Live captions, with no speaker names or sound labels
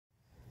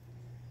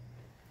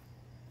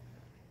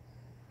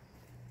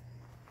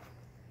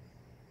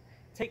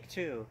Take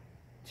two.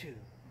 Two.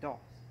 Dos.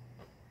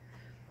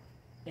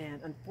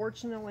 And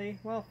unfortunately,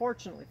 well,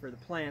 fortunately for the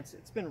plants,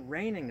 it's been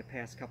raining the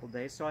past couple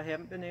days, so I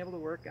haven't been able to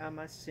work on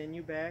my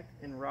sinew back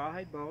and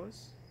rawhide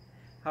bows.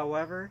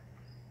 However,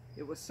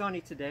 it was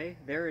sunny today.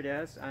 There it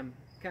is. I'm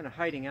kind of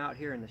hiding out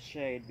here in the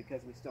shade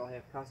because we still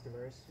have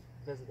customers,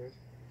 visitors.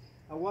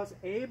 I was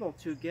able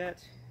to get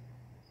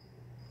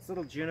this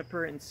little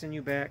juniper and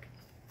sinew back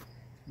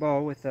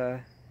bow with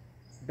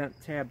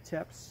bent tab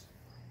tips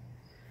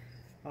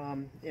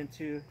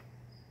into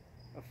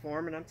a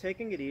form, and I'm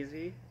taking it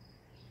easy.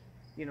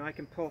 You know, I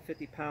can pull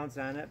 50 pounds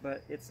on it,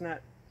 but it's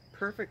not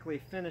perfectly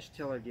finished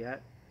tillered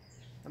yet.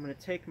 I'm going to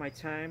take my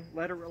time,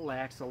 let it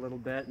relax a little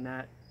bit,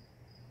 not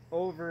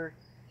over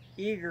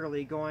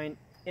eagerly going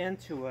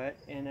into it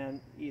and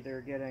then either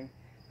getting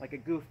like a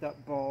goofed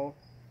up bow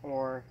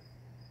or,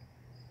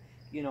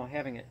 you know,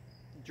 having it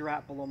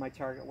drop below my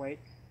target weight.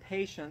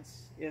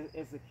 Patience is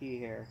the key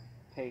here.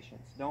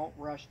 Patience. Don't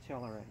rush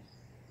tillering.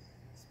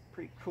 It's a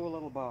pretty cool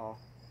little bow.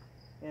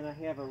 And I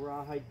have a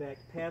rawhide back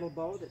paddle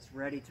bow that's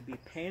ready to be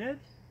painted,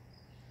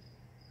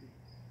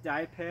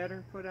 dye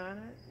pattern put on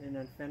it, and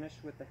then finished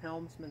with the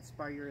Helmsman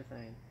spar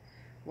urethane.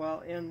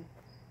 Well, in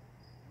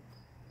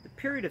the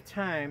period of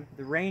time,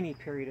 the rainy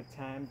period of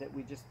time that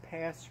we just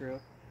passed through,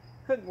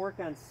 couldn't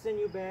work on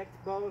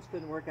sinew-backed bows,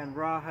 couldn't work on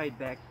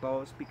rawhide-backed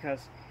bows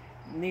because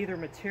neither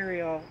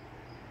material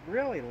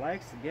really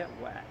likes to get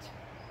wet.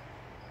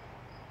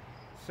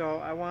 So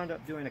I wound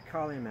up doing a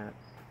calumet.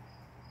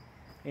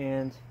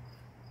 And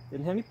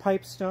didn't have any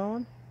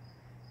pipestone.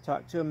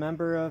 Talked to a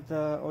member of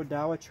the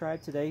Odawa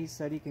tribe today. He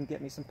said he can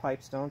get me some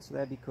pipestone, so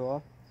that'd be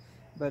cool.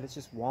 But it's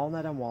just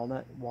walnut on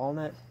walnut.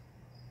 Walnut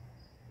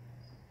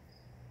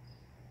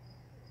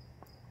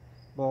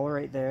bowl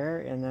right there,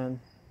 and then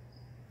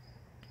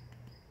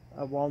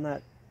a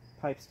walnut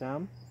pipe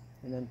stem,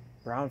 and then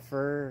brown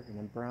fir, and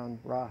then brown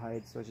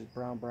rawhide, so it's just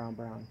brown, brown,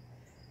 brown.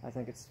 I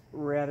think it's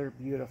rather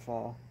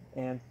beautiful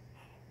and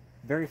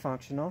very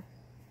functional.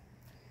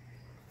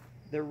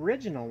 The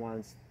original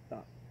ones,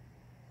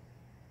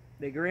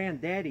 the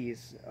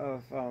granddaddies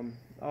of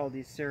all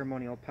these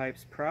ceremonial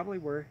pipes probably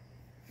were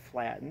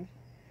flattened,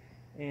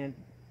 and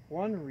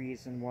one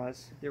reason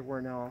was there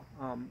were no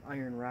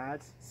iron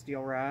rods,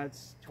 steel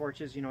rods,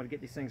 torches, you know, to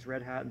get these things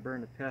red hot and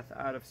burn the pith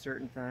out of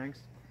certain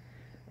things.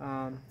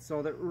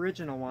 So the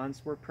original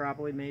ones were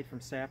probably made from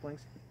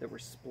saplings that were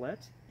split,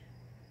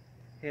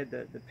 had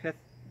the pith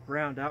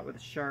ground out with a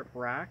sharp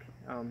rock,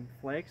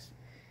 flakes,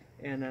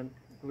 and then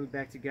glued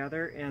back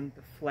together, and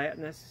the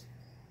flatness,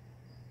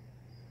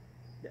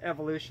 the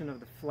evolution of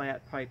the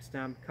flat pipe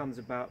stem comes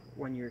about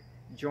when you're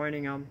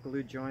joining them,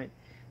 glue joint,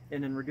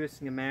 and then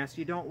reducing the mass.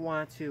 You don't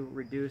want to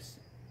reduce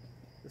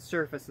the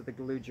surface of the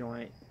glue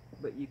joint,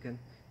 but you can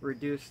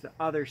reduce the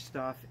other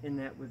stuff, and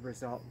that would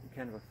result in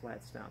kind of a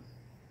flat stem.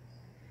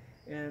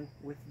 And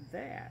with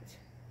that,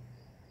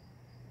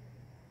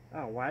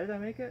 oh, why did I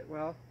make it?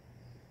 Well,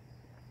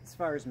 as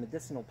far as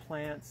medicinal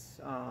plants,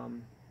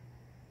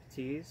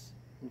 teas,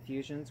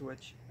 infusions,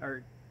 which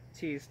are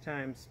teas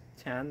times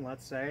 10,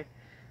 let's say,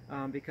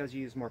 because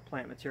you use more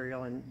plant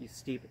material and you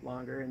steep it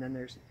longer. And then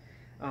there's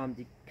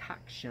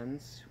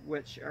decoctions,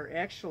 which are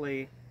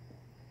actually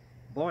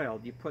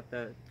boiled. You put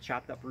the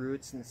chopped up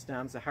roots and the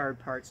stems, the hard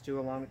parts too,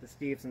 along with the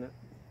leaves and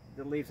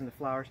the leaves and the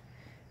flowers,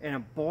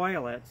 and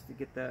boil it to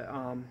get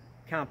the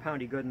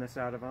compoundy goodness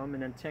out of them.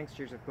 And then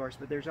tinctures, of course,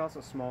 but there's also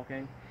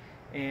smoking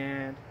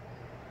and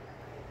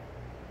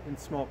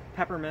smoked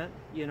peppermint,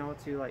 you know,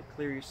 to like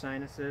clear your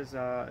sinuses,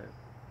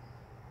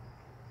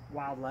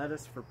 wild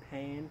lettuce for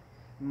pain,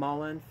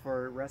 mullein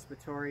for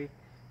respiratory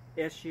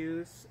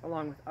issues,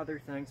 along with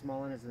other things.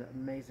 Mullein is an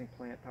amazing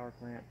plant, power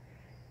plant.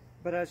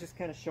 But I was just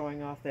kind of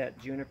showing off that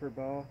juniper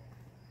bow.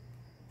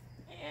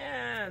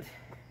 And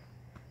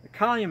the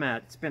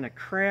calumet, it's been a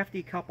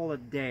crafty couple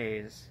of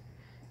days.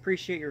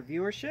 Appreciate your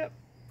viewership.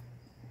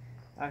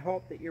 I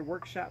hope that your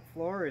workshop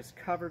floor is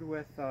covered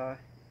with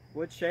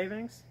wood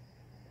shavings.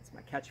 That's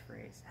my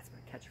catchphrase. That's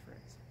my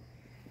catchphrase.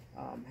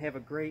 Have a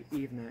great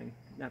evening.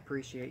 I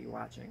appreciate you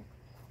watching.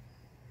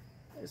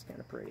 It's kind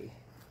of pretty.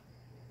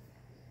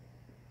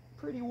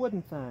 Pretty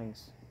wooden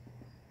things.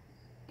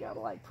 Gotta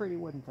like pretty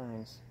wooden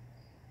things.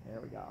 There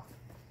we go.